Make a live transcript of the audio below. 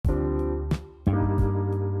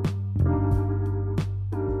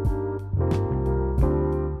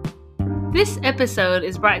This episode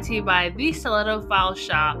is brought to you by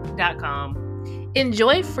thestilettofileshop.com.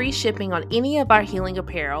 Enjoy free shipping on any of our healing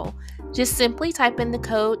apparel. Just simply type in the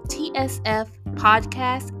code TSF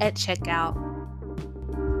podcast at checkout.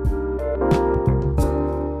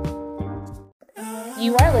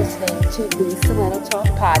 You are listening to the Stiletto Talk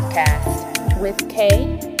podcast with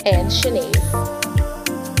Kay and Shanice.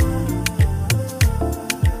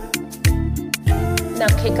 Now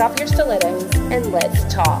kick off your stilettos and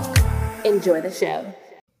let's talk. Enjoy the show.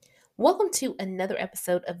 Welcome to another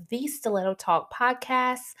episode of the Stiletto Talk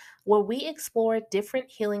podcast, where we explore different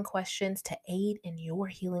healing questions to aid in your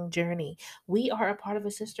healing journey. We are a part of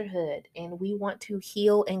a sisterhood, and we want to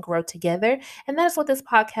heal and grow together, and that is what this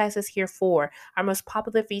podcast is here for. Our most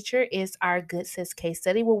popular feature is our Good Sis case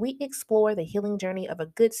study, where we explore the healing journey of a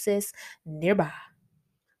good sis nearby.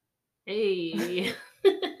 Hey.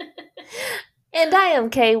 And I am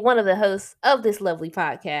Kay, one of the hosts of this lovely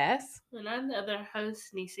podcast. And I'm the other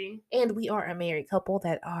host, Nisi. And we are a married couple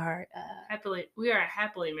that are... We are a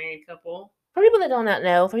happily married couple. For people that do not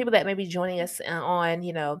know, for people that may be joining us on,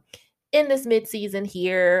 in this mid-season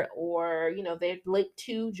here, or, they're late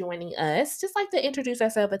to joining us, just like to introduce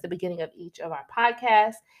ourselves at the beginning of each of our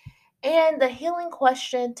podcasts. And the healing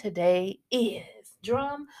question today is,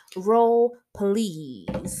 drum roll,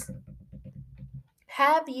 please.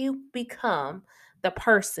 Have you become the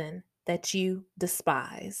person that you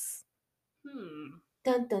despise?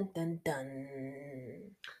 Dun, dun, dun, dun.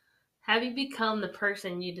 Have you become the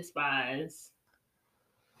person you despise?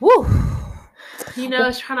 Woo!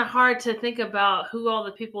 It's kind of hard to think about who all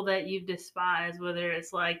the people that you despise, whether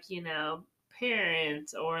it's like,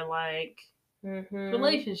 parents or like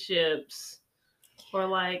relationships or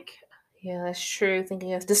like... Yeah, that's true.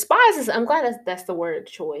 Thinking of despise is, I'm glad that's the word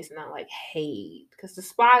choice, not like hate, because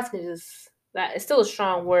despise can that it's still a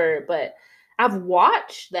strong word, but I've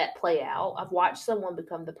watched that play out. I've watched someone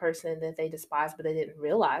become the person that they despise, but they didn't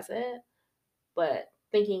realize it. But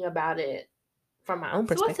thinking about it from my own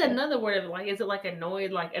perspective. So what's another word of like, is it like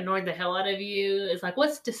annoyed the hell out of you? It's like,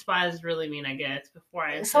 what's despise really mean, I guess, before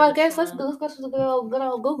I... So I guess let's go to the good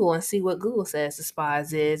old Google and see what Google says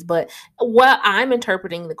despise is. But what I'm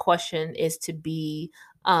interpreting the question is to be,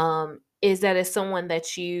 is that it's someone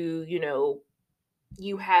that you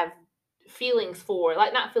have feelings for,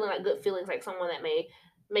 like not feeling like good feelings, like someone that may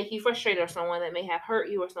make you frustrated, or someone that may have hurt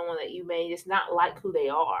you, or someone that you may just not like who they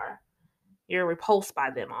are. You're repulsed by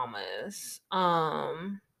them almost.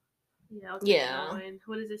 Yeah.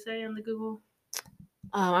 What does it say on the Google?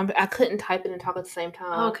 I couldn't type it and talk at the same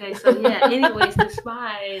time. Okay, so yeah. Anyways,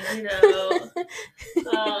 despise.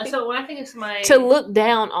 So when I think of somebody, to look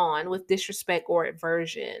down on with disrespect or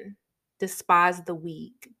aversion, despise the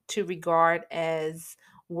weak, to regard as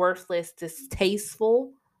worthless,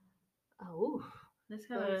 distasteful. Oh, it's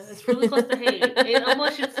really close to hate. It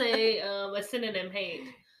almost should say a synonym, hate.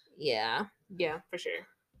 Yeah, for sure.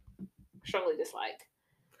 Strongly dislike.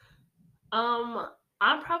 I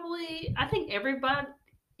think everybody,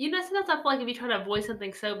 sometimes I feel like if you try to avoid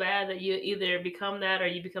something so bad that you either become that or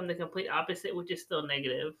you become the complete opposite, which is still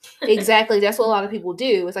negative. Exactly. That's what a lot of people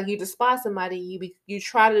do. It's like you despise somebody, you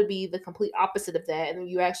try to be the complete opposite of that, and then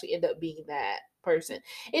you actually end up being that person.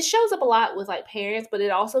 It shows up a lot with like parents, but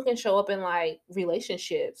it also can show up in like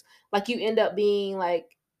relationships. Like you end up being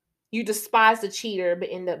like, you despise the cheater, but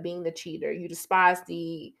end up being the cheater. You despise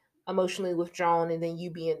the emotionally withdrawn, and then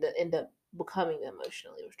you end up becoming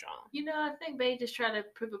emotionally withdrawn. I think Bae just tried to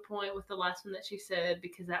prove a point with the last one that she said,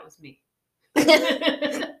 because that was me. I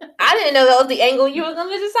didn't know that was the angle you were going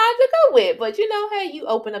to decide to go with, but hey, you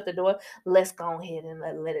open up the door. Let's go ahead and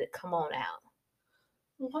let it come on out.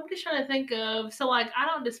 Well, I'm just trying to think of, so like, I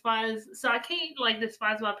don't despise, so I can't like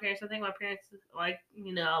despise my parents. I think my parents, like,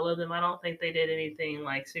 I love them. I don't think they did anything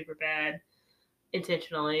like super bad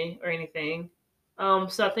intentionally or anything.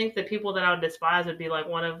 So I think the people that I would despise would be like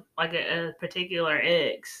one of like a particular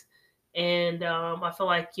ex. And I feel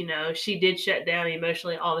like, she did shut down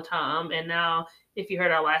emotionally all the time. And now if you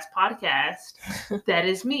heard our last podcast, that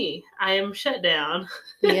is me. I am shut down.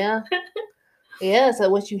 Yeah. Yeah. So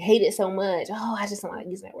what you hated so much, I just don't like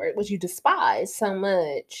using that word. What you despise so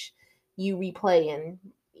much, you replay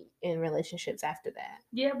in relationships after that.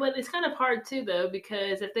 Yeah, but it's kind of hard too, though,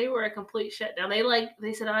 because if they were a complete shutdown, they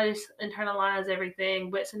said, I just internalize everything,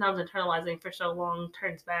 but sometimes internalizing for so long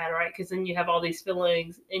turns bad, right? Because then you have all these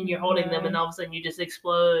feelings and you're holding them, and all of a sudden you just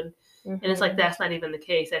explode. And it's like, that's not even the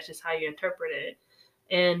case. That's just how you interpret it.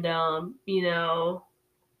 And,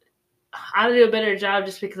 I do a better job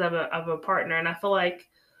just because I'm a partner, and I feel like,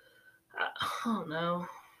 I don't know,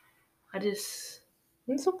 It's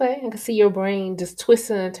okay. I can see your brain just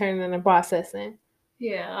twisting and turning and processing.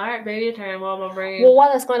 Yeah. All right, baby, your turn. While my brain. Well,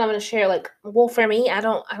 while that's going, I'm going to share. Like, well, for me, I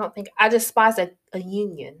don't think I despise a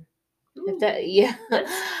union. If that, Ooh, yeah.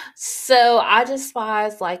 that's So I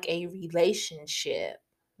despise like a relationship.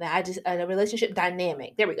 That I just a relationship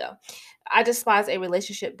dynamic. There we go. I despise a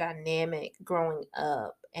relationship dynamic growing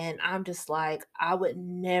up, and I'm just like I would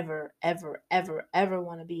never, ever, ever, ever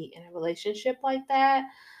want to be in a relationship like that.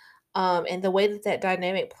 And the way that that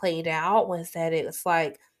dynamic played out was that it was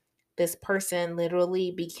like this person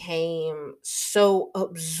literally became so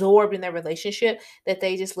absorbed in their relationship that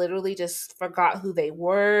they just literally just forgot who they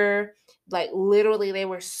were. Like literally they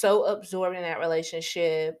were so absorbed in that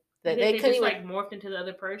relationship you that think they they couldn't just even, like morphed into the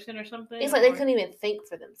other person or something, it's like they or couldn't even think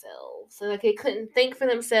for themselves. So like they couldn't think for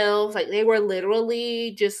themselves. Like they were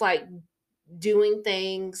literally just like doing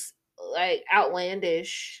things like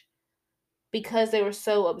outlandish because they were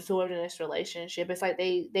so absorbed in this relationship. It's like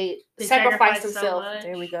they they sacrificed sacrifice so themselves.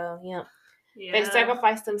 There we much? go. Yeah. They Yeah.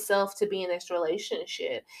 sacrificed themselves to be in this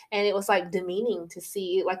relationship. And it was like demeaning to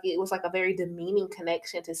see, like it was like a very demeaning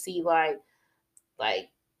connection to see like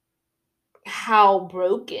how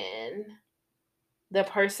broken the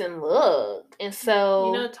person looked. And You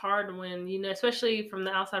know, so it's hard when, especially from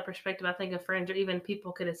the outside perspective. I think of friends or even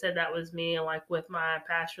people could have said that was me, like with my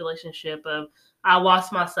past relationship of I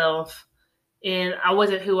lost myself and I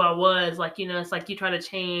wasn't who I was. Like, it's like you try to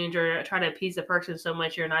change or try to appease the person so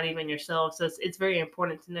much you're not even yourself. So it's very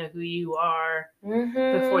important to know who you are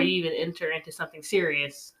before you mhm. even enter into something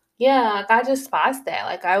serious. Yeah, like I despise that.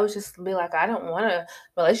 Like I was just be like, I don't want a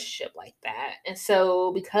relationship like that. And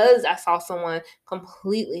so because I saw someone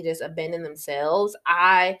completely just abandon themselves,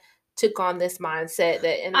 I took on this mindset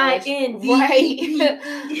that in I relation N D right. E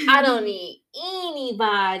E E I don't E. need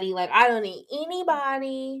anybody. Like I don't need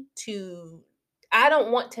anybody to I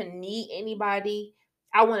don't want to need anybody.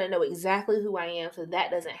 I want to know exactly who I am so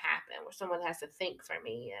that doesn't happen where someone has to think for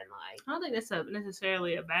me and like I don't think that's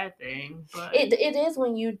necessarily a bad thing, but it is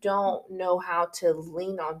when you don't know how to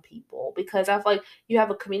lean on people because I feel like you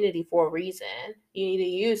have a community for a reason. You need to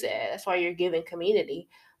use it. That's why you're giving community.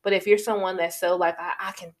 But if you're someone that's so like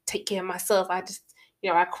I can take care of myself, I just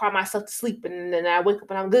I cry myself to sleep and then I wake up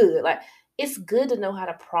and I'm good. Like it's good to know how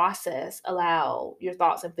to process, allow your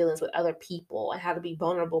thoughts and feelings with other people and how to be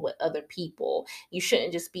vulnerable with other people. You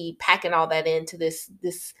shouldn't just be packing all that into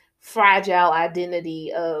this fragile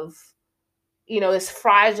identity of this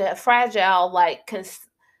fragile like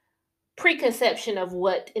preconception of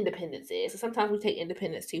what independence is. So sometimes we take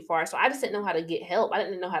independence too far. So I just didn't know how to get help. I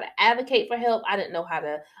didn't know how to advocate for help. I didn't know how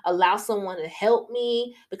to allow someone to help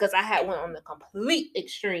me because I had one on the complete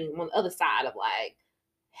extreme on the other side of like,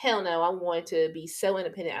 hell no, I'm going to be so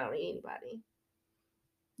independent. I don't need anybody.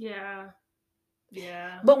 yeah,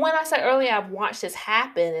 yeah. But when I said earlier I've watched this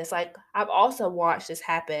happen, it's like I've also watched this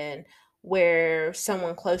happen where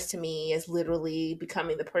someone close to me is literally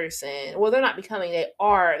becoming the person. Well, they're not becoming, they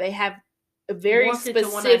are. They have a very Morphed into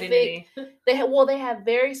one specific identity. they have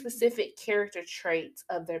very specific character traits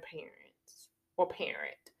of their parents or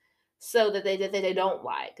parent. So that they don't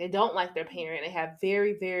like. They don't like their parent. They have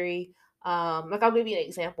very, very like I'll give you an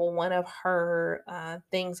example. One of her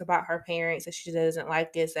things about her parents that she doesn't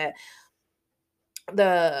like is that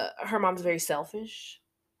the her mom's very selfish.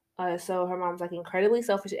 So her mom's like incredibly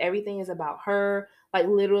selfish. Everything is about her. Like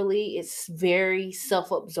literally, it's very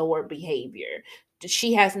self-absorbed behavior.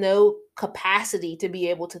 She has no capacity to be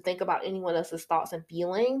able to think about anyone else's thoughts and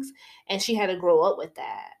feelings, and she had to grow up with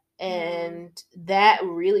that. Mm. And that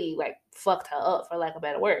really like fucked her up, for lack of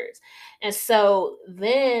better words. And so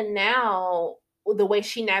then now the way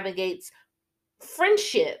she navigates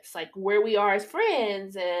friendships, like where we are as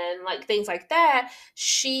friends and like things like that,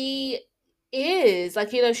 she is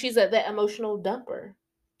like, she's that emotional dumper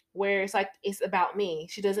where it's like it's about me.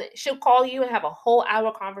 She'll call you and have a whole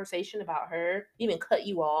hour conversation about her, even cut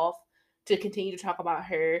you off to continue to talk about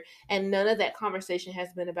her. And none of that conversation has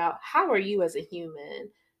been about how are you as a human?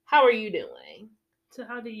 How are you doing? So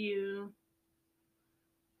how do you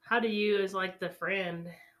as like the friend,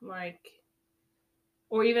 like,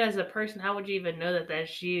 or even as a person, how would you even know that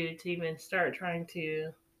that's you to even start trying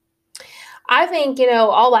to? I think,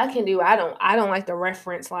 all I can do, I don't like to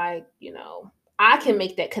reference like, I can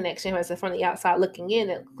make that connection as from the outside looking in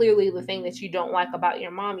that clearly the thing that you don't like about your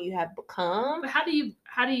mom you have become. But how do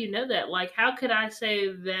you know that? Like, how could I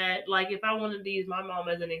say that? Like, if I wanted to use my mom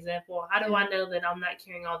as an example, how do Yeah. I know that I'm not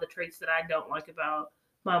carrying all the traits that I don't like about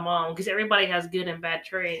my mom? Because everybody has good and bad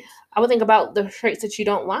traits. I would think about the traits that you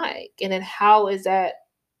don't like and then how is that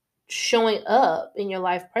showing up in your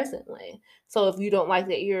life presently. So if you don't like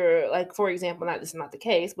that you're like, for example, not this is not the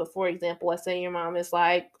case, but for example, let's say your mom is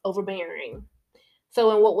like overbearing.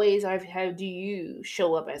 So in what ways how do you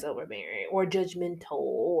show up as overbearing or judgmental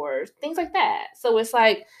or things like that? So it's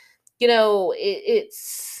like,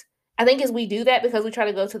 it's I think as we do that because we try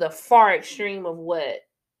to go to the far extreme of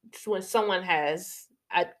when someone has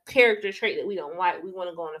a character trait that we don't like, we want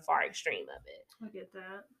to go on the far extreme of it. I get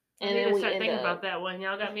that. I And need then to we start end thinking up, about that one.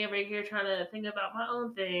 Y'all got me over here trying to think about my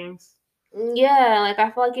own things. yeah, like I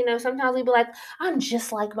feel like, sometimes we be like, I'm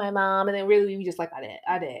just like my mom, and then really we just like our dad.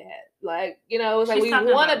 Like, it's like She's we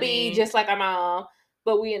talking want to about be me. just like our mom,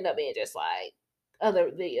 but we end up being just like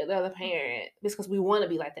the other parent just because we want to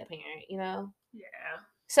be like that parent. Yeah.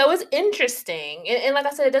 So it's interesting. And like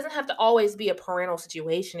I said, it doesn't have to always be a parental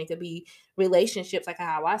situation. It could be relationships, like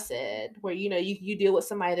how I said, where, you deal with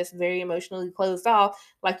somebody that's very emotionally closed off,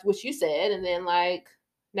 like what you said. And then, like,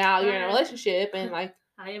 now you're in a relationship and, like,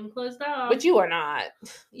 I am closed off. but you are not.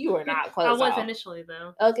 You are not closed off. I was initially,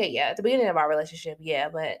 though. Okay, yeah. At the beginning of our relationship, yeah.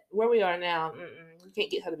 But where we are now, we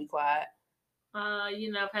can't get her to be quiet.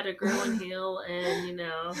 I've had to grow and heal, and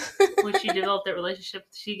when she developed that relationship,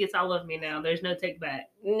 she gets all of me now. There's no take back.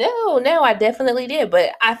 No, I definitely did,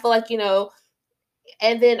 but I feel like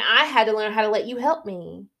and then I had to learn how to let you help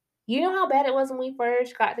me. You know how bad it was when we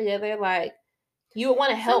first got together. Like you would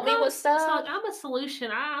want to help me with stuff. So I'm a solution.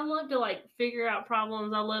 I love to figure out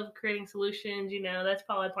problems. I love creating solutions. That's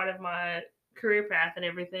probably part of my career path and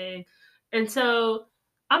everything. And so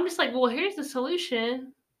I'm just like, well, here's the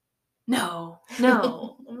solution. No.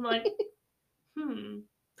 I'm like,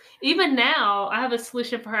 Even now, I have a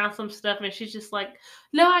solution for her on some stuff, and she's just like,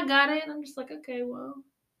 no, I got it. And I'm just like, okay, well.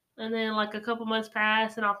 And then a couple months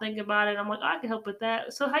pass, and I'll think about it. I'm like, oh, I can help with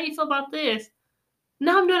that. So how you feel about this?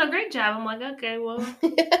 No, I'm doing a great job. I'm like, okay, well,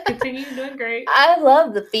 continue doing great. I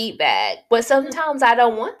love the feedback, but sometimes I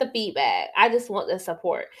don't want the feedback. I just want the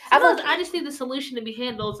support. I just need the solution to be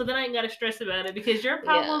handled, so then I ain't got to stress about it because your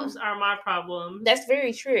problems are my problems. That's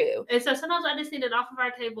very true. And so sometimes I just need it off of our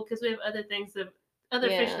table because we have other things fish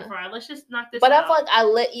to fry. Let's just knock this out. But I feel like I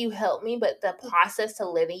let you help me, but the process to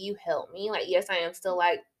letting you help me, like, yes, I am still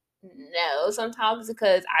like, no, sometimes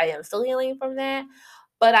because I am still healing from that.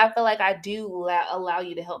 But I feel like I do allow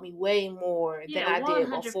you to help me way more than I did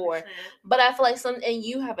 100%. Before. But I feel like and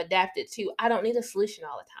you have adapted too. I don't need a solution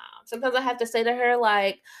all the time. Sometimes I have to say to her,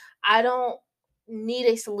 like, I don't need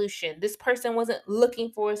a solution. This person wasn't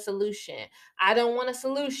looking for a solution. I don't want a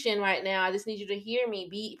solution right now. I just need you to hear me,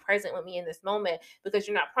 be present with me in this moment, because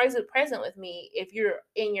you're not present with me if you're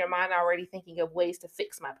in your mind already thinking of ways to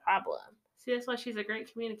fix my problem. See, that's why she's a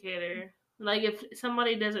great communicator. Like, if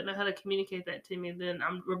somebody doesn't know how to communicate that to me, then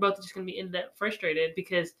we're both just going to be end up frustrated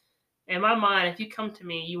because in my mind, if you come to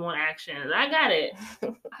me, you want action. I got it.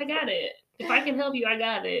 If I can help you, I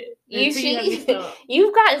got it.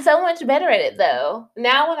 You've gotten so much better at it, though.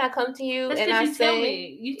 Now when I come to you and I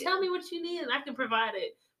say... You tell me what you need and I can provide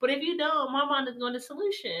it. But if you don't, my mind is going to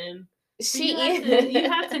solution. So you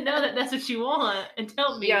have to know that that's what you want and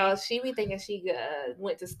tell me. Y'all, she be thinking she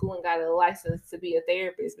went to school and got a license to be a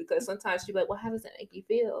therapist because sometimes she be like, well, how does that make you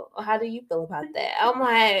feel? Or how do you feel about that? I'm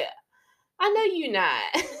like, I know you're not.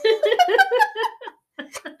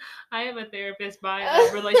 I am a therapist by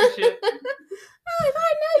relationship. I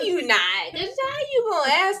know you're not. Just how you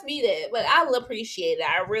gonna ask me that? But I'll appreciate it.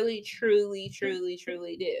 I really, truly, truly,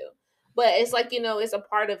 truly do. But it's like, it's a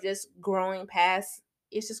part of just growing past.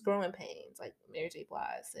 It's just growing pains, like Mary J.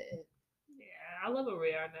 Blige said. Yeah, I love where we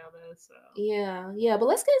are now, though. So yeah. But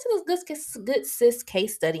let's get into this good sis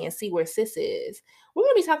case study and see where sis is. We're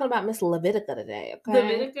gonna be talking about Miss Levitica today. Okay.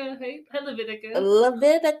 Levitica, hey Levitica.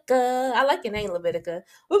 Levitica, I like your name, Levitica.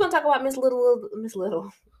 We're gonna talk about Miss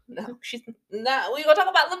Little. No, she's not. We're gonna talk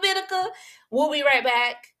about Levitica. We'll be right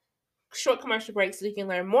back. Short commercial break so you can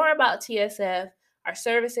learn more about TSF, our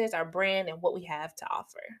services, our brand, and what we have to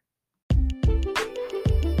offer.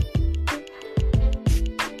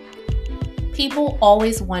 People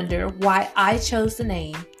always wonder why I chose the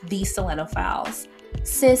name The Stiletto Files.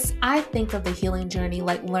 Sis, I think of the healing journey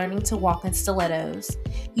like learning to walk in stilettos.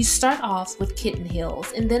 You start off with kitten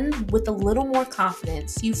heels, and then with a little more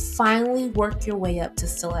confidence, you finally work your way up to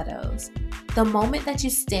stilettos. The moment that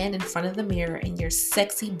you stand in front of the mirror in your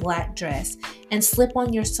sexy black dress and slip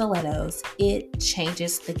on your stilettos, it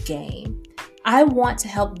changes the game. I want to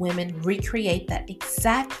help women recreate that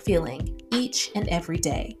exact feeling each and every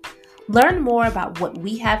day. Learn more about what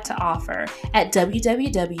we have to offer at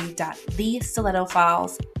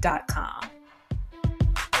www.thestilettofiles.com.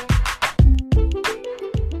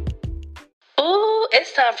 Ooh,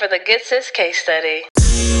 it's time for the Good Sis case study.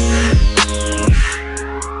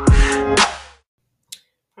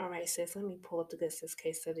 All right, sis, let me pull up the Good Sis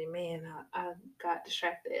case study. Man, I got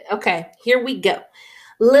distracted. Okay, here we go.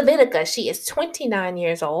 Levitica, she is 29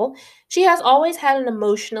 years old. She has always had an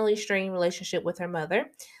emotionally strained relationship with her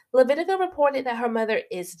mother. Levitica reported that her mother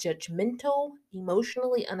is judgmental,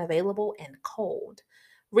 emotionally unavailable, and cold.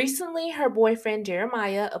 Recently, her boyfriend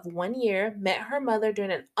Jeremiah, of 1 year, met her mother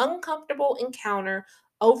during an uncomfortable encounter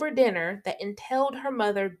over dinner that entailed her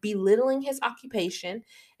mother belittling his occupation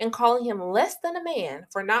and calling him less than a man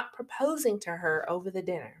for not proposing to her over the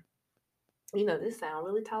dinner. You know, this sounds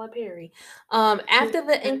really Tyler Perry. After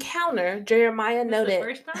the encounter, Jeremiah This the noted.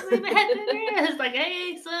 first time they ever had dinner. It's like,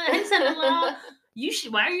 hey, son-in-law,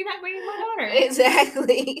 why are you not bringing my daughter?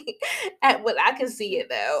 Exactly. I can see it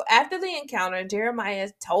though. After the encounter, Jeremiah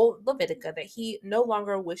told Levitica that he no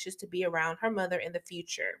longer wishes to be around her mother in the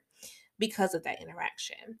future because of that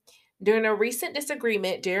interaction. During a recent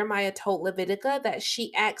disagreement, Jeremiah told Levitica that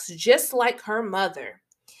she acts just like her mother.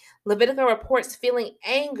 Levitica reports feeling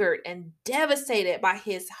angered and devastated by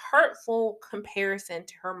his hurtful comparison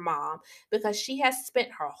to her mom because she has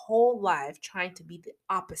spent her whole life trying to be the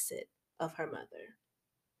opposite of her mother.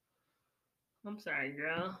 I'm sorry,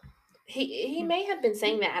 girl. He may have been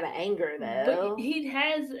saying that out of anger, though. But he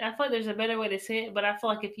has. I feel like there's a better way to say it. But I feel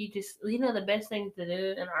like if you just, the best thing to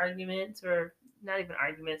do in arguments, or not even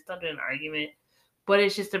arguments, don't do an argument, but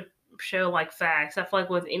it's just to show like facts. I feel like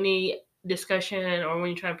with any discussion or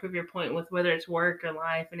when you try to prove your point with whether it's work or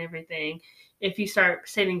life and everything, if you start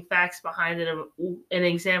stating facts behind it, an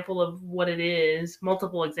example of what it is,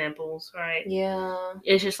 multiple examples, right? Yeah.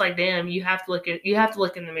 It's just like, damn, you have to look in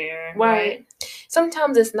the mirror, right?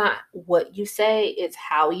 Sometimes it's not what you say, it's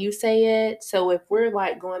how you say it. So if we're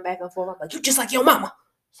like going back and forth, like, you just like your mama.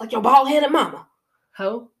 It's like your bald-headed mama.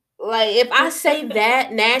 Ho? Like, if I say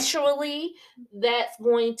that naturally, that's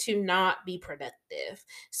going to not be productive.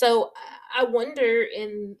 So I wonder,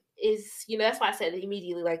 that's why I said it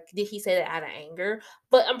immediately, like, did he say that out of anger?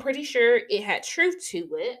 But I'm pretty sure it had truth to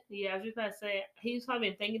it. Yeah, I was just about to say, he was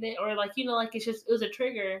probably thinking it, or like, like it was a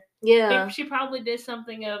trigger. Yeah. She probably did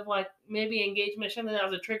something of like maybe engagement, something that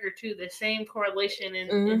was a trigger to the same correlation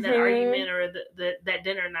in that argument or that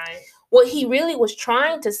dinner night. What he really was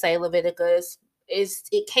trying to say, Leviticus, is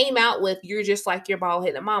it came out with "you're just like your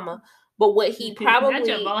bald-headed mama," but what he probably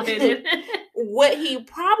what he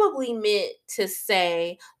probably meant to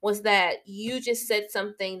say was that you just said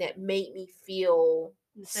something that made me feel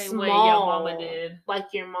the same small, way your mama did, like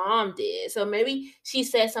your mom did. So maybe she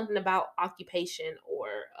said something about occupation, or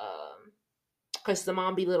because the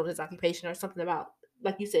mom belittled his occupation, or something about,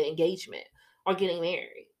 like you said, engagement or getting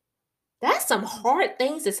married. That's some hard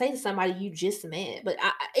things to say to somebody you just met, but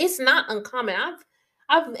it's not uncommon.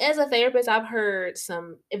 I've as a therapist, I've heard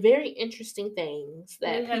some very interesting things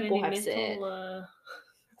that people have said.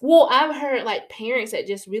 Well, I've heard like parents that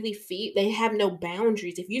just really they have no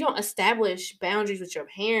boundaries. If you don't establish boundaries with your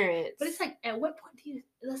parents, but it's like, at what point do you?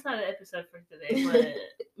 That's not an episode for today. But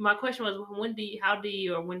my question was, when do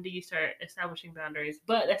you start establishing boundaries?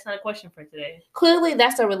 But that's not a question for today. Clearly,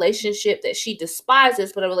 that's a relationship that she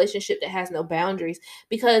despises, but a relationship that has no boundaries.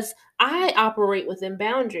 Because I operate within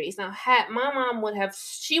boundaries. Now, had my mom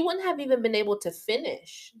she wouldn't have even been able to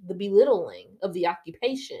finish the belittling of the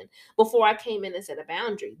occupation before I came in and set a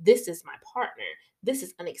boundary. This is my partner. This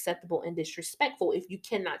is unacceptable and disrespectful. If you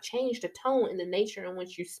cannot change the tone and the nature in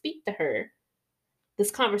which you speak to her, this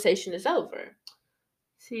conversation is over.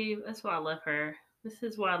 See, that's why I love her. This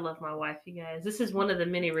is why I love my wife, you guys. This is one of the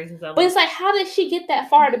many reasons I love her. But it's like, how did she get that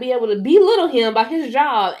far to be able to belittle him by his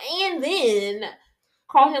job and then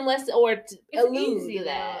call him less, or allude easy, to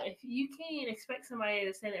that? If you can't expect somebody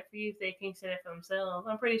to stand up for you if they can't stand up for themselves,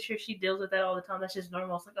 I'm pretty sure she deals with that all the time. That's just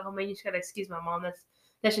normal. It's like, oh man, you just gotta excuse my mom.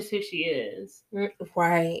 That's just who she is.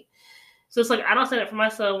 Right. So it's like, I don't stand up for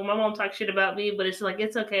myself when my mom talks shit about me, but it's like,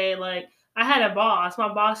 it's okay. Like, I had a boss. My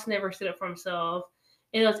boss never stood up for himself.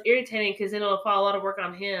 And it was irritating because then it would fall a lot of work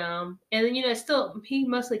on him. And then, still, he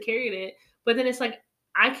mostly carried it. But then it's like,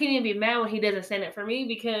 I can't even be mad when he doesn't stand up for me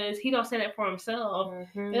because he don't stand up for himself.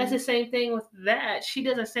 And that's the same thing with that. She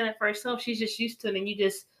doesn't stand up for herself. She's just used to it. And you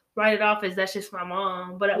just write it off as that's just my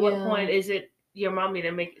mom. But at what point is it your mom need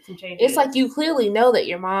to make some changes? It's like, you clearly know that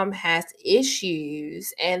your mom has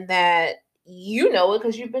issues and that you know it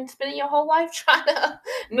because you've been spending your whole life trying to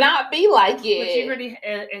not be like it. But she already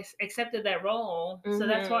accepted that role. So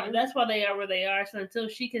that's why they are where they are. So until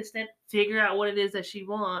she can figure out what it is that she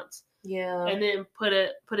wants, and then put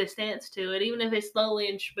a stance to it, even if it's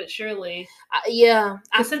slowly but surely.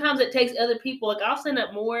 Because sometimes it takes other people. Like, I'll stand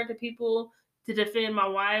up more to people to defend my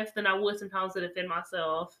wife than I would sometimes to defend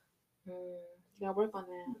myself. You gotta work on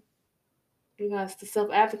that. You guys, the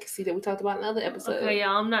self-advocacy that we talked about in other episodes. Okay,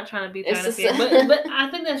 y'all, I'm not trying to be trying to say, but I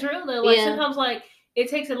think that's real though. Like, sometimes, like, it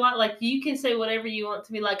takes a lot. Like, you can say whatever you want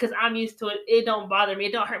to me, like, because I'm used to it. It don't bother me.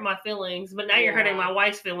 It don't hurt my feelings. But now you're hurting my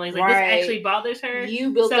wife's feelings. Like, this actually bothers her.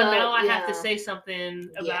 You built so up, now I have to say something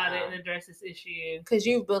about it Yeah. and address this issue. because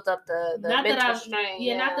you've built up the Not that mental I've,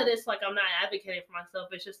 strain. not that it's like I'm not advocating for myself.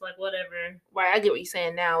 It's just like, whatever. Right, I get what you're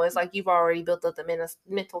saying now. It's like you've already built up the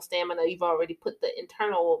mental stamina. You've already put the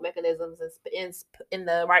internal mechanisms in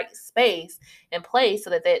the right space and place so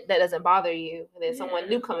that doesn't bother you. And then someone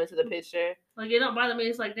new come into the picture. Like, it don't bother me.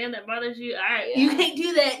 It's like, damn, that bothers you. All right, you can't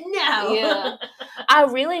do that. No. Yeah. I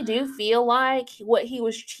really do feel like what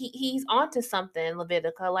he's onto something,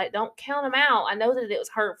 Levitica. Like, don't count him out. I know that it was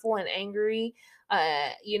hurtful and angry,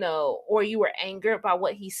 or you were angered by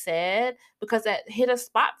what he said because that hit a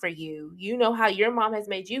spot for you. You know how your mom has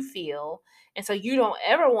made you feel. And so you don't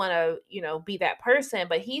ever want to, be that person.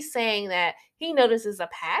 But he's saying that he notices a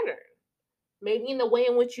pattern, maybe in the way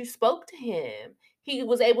in which you spoke to him. He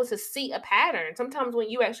was able to see a pattern. Sometimes when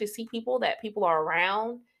you actually see people that people are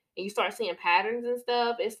around and you start seeing patterns and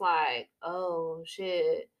stuff, it's like, oh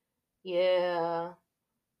shit, yeah,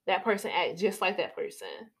 that person acts just like that person.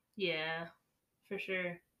 Yeah, for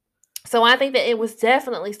sure. So I think that it was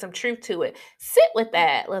definitely some truth to it. Sit with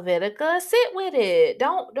that, Levitica. Sit with it.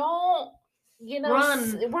 Don't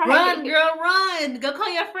run, girl, run. Go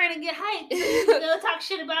call your friend and get hyped. Go talk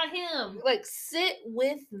shit about him. Like, sit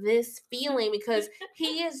with this feeling because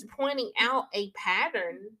he is pointing out a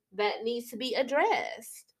pattern that needs to be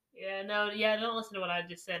addressed. Don't listen to what I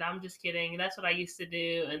just said. I'm just kidding. That's what I used to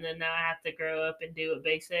do, and then now I have to grow up and do what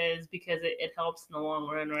Bay says because it helps in the long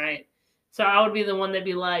run, right? So I would be the one that'd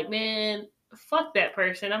be like, man, fuck that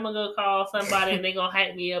person. I'm gonna go call somebody and they gonna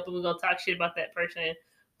hype me up and we're gonna talk shit about that person.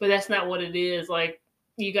 But that's not what it is. Like,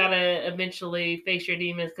 you gotta eventually face your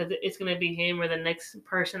demons because it's gonna be him or the next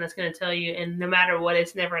person that's gonna tell you, and no matter what,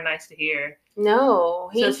 it's never nice to hear. No,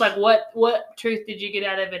 so it's like, what truth did you get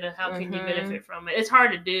out of it, and how can you benefit from it? It's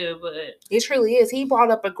hard to do, but it truly is. He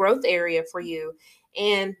brought up a growth area for you,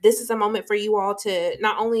 and this is a moment for you all to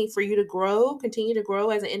not only for you to continue to grow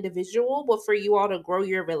as an individual, but for you all to grow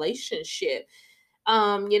your relationship.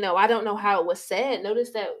 I don't know how it was said.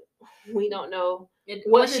 Notice that we don't know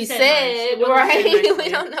what she said, right? We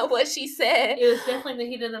don't know what she said. It was definitely the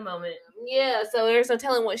heat of the moment. Yeah, so there's no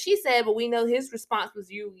telling what she said, but we know his response was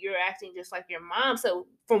you're acting just like your mom. So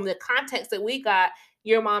from the context that we got,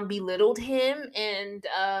 your mom belittled him and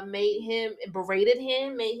berated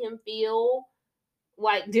him, made him feel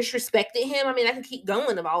like disrespected him. I mean, I could keep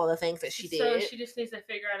going of all of the things that she did. So she just needs to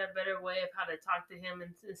figure out a better way of how to talk to him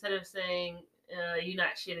instead of saying, you're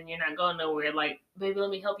not shit and you're not going nowhere. Like, baby, let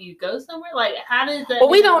me help you go somewhere. Like, how does that? Well,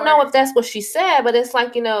 we don't know if that's what she said, but it's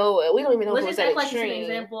like, we don't even know if it was that extreme. Let's just act like it's an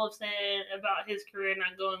example of saying about his career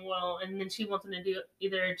not going well, and then she wants him to do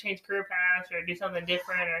either change career paths or do something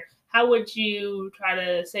different. Or how would you try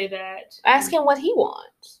to say that? Ask him what he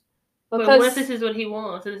wants. Because what if this is what he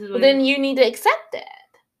wants? And this is what then you need to accept that.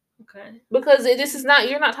 Okay. Because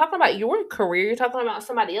you're not talking about your career, you're talking about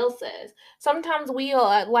somebody else's. Sometimes we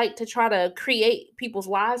like to try to create people's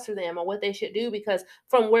lives for them or what they should do because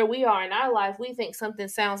from where we are in our life, we think something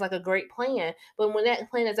sounds like a great plan. But when that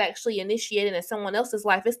plan is actually initiated in someone else's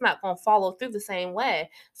life, it's not going to follow through the same way.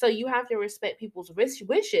 So you have to respect people's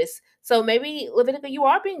wishes. So maybe, Levitica, you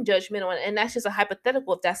are being judgmental, and that's just a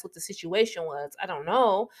hypothetical if that's what the situation was. I don't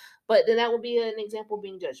know. But then that would be an example of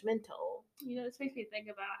being judgmental. This makes me think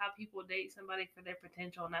about how people date somebody for their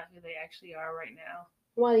potential, not who they actually are right now.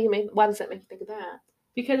 Why does that make you think of that?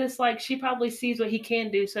 Because it's like she probably sees what he can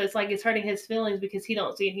do, so it's like it's hurting his feelings because he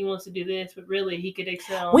don't see it. He wants to do this, but really he could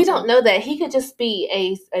excel. We don't know that. He could just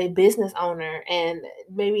be a business owner, and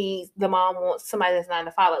maybe the mom wants somebody that's 9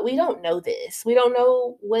 to 5. Like, we don't know this. We don't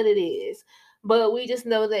know what it is, but we just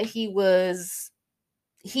know that he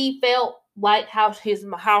felt like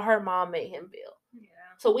how her mom made him feel. Yeah.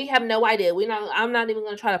 So we have no idea. I'm not even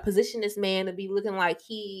going to try to position this man to be looking like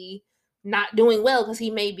he not doing well because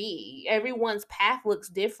he may be. Everyone's path looks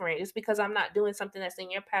different. Just because I'm not doing something that's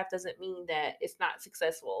in your path doesn't mean that it's not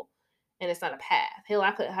successful and it's not a path. Hell,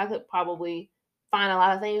 I could probably find a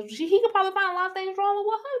lot of things. He could probably find a lot of things wrong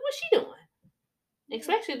with what she doing,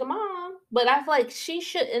 especially the mom. But I feel like she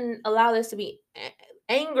shouldn't allow this to be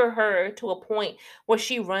anger her to a point where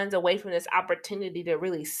she runs away from this opportunity to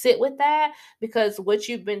really sit with that, because what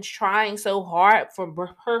you've been trying so hard,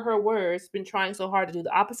 for her words, been trying so hard to do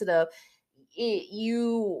the opposite of it,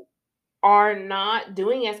 you are not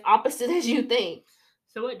doing as opposite as you think.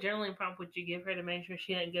 So what journaling prompt would you give her to make sure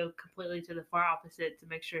she doesn't go completely to the far opposite, to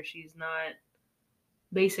make sure she's not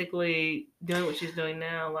basically doing what she's doing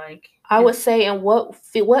now? Like, I would say, and what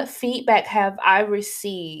feedback have I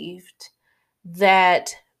received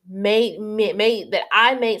that made that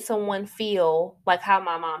I made someone feel like how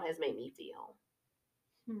my mom has made me feel.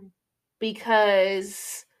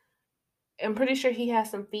 Because I'm pretty sure he has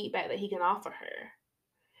some feedback that he can offer her.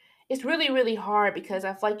 It's really, really hard because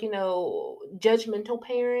I feel like, judgmental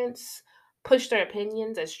parents push their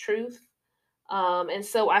opinions as truth. And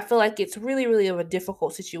so I feel like it's really, really of a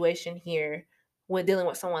difficult situation here when dealing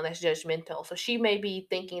with someone that's judgmental. So she may be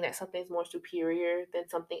thinking that something's more superior than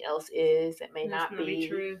something else is that may That's not not be.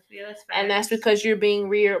 true. Yeah, that's facts. And that's because you're being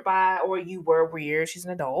reared by, or you were reared, she's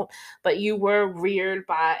an adult, but you were reared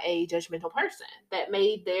by a judgmental person that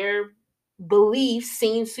made their beliefs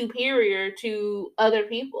seem superior to other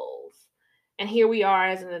people's. And here we are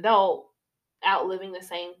as an adult outliving the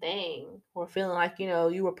same thing, or feeling like,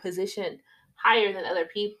 you were positioned higher than other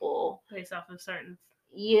people. Based off of certain.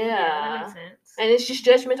 Yeah, that makes sense. And it's just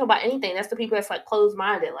judgmental about anything. That's the people that's like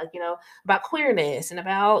closed-minded, like, about queerness and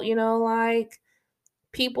about, like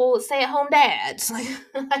people, stay-at-home dads, like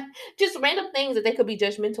just random things that they could be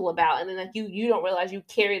judgmental about, and then like you don't realize you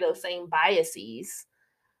carry those same biases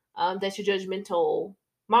that your judgmental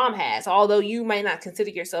mom has. Although you may not consider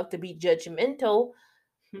yourself to be judgmental,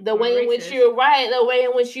 the way in which you're right, the way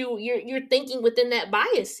in which you're thinking within that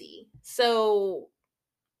biasy. So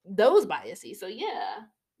those biases. So yeah,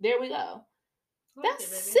 there we go. Let's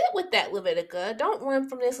sit with that, Levitica. Don't run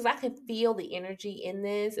from this, because I can feel the energy in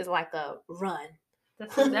this. It's like a run.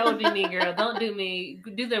 That would be me, girl. Don't do me.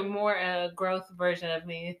 Do the more growth version of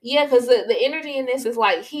me. Yeah, because the energy in this is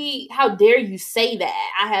like, how dare you say that?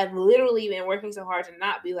 I have literally been working so hard to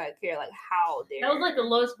not be like, here, like, how dare. That was like the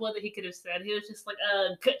lowest one that he could have said. He was just like,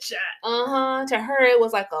 good shot. To her, it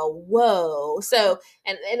was like a whoa. So,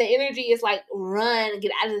 and the energy is like, run,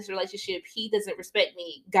 get out of this relationship. He doesn't respect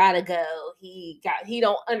me. Gotta go. He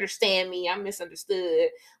don't understand me. I'm misunderstood.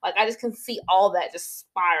 Like, I just can see all that just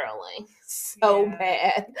spiraling so bad.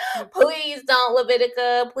 Please don't,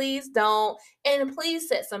 Levitica. Please don't. And please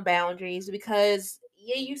set some boundaries, because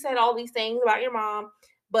you said all these things about your mom,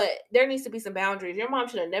 but there needs to be some boundaries. Your mom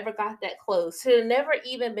should have never got that close. Should have never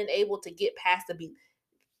even been able to get past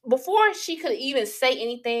before she could even say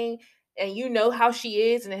anything. And you know how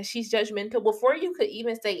she is, and that she's judgmental. Before you could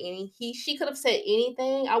even say she could have said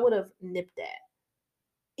anything, I would have nipped that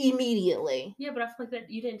immediately. Yeah, but I feel like that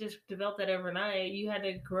you didn't just develop that overnight. You had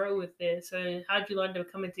to grow with this. So how'd you learn to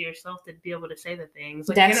come into yourself to be able to say the things?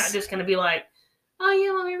 Like, you're not just gonna be like, oh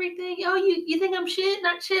yeah, mom, everything. Oh, you think I'm shit?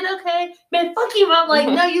 Not shit. Okay, man, fuck you, mom. Like,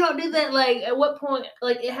 no, you don't do that. Like, at what point?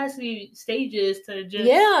 Like, it has to be stages to just.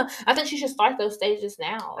 Yeah, I think she should start those stages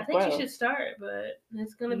now. I think she should start, but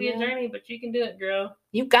it's gonna be a journey. But you can do it, girl.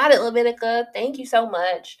 You got it, Levitica. Thank you so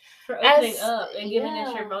much for opening up and giving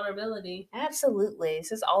us your vulnerability. Absolutely.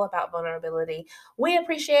 This is all about vulnerability. We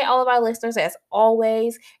appreciate all of our listeners as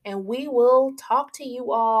always, and we will talk to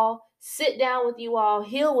you all, sit down with you all,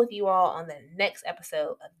 heal with you all on the next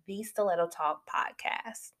episode of the Stiletto Talk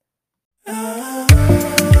podcast.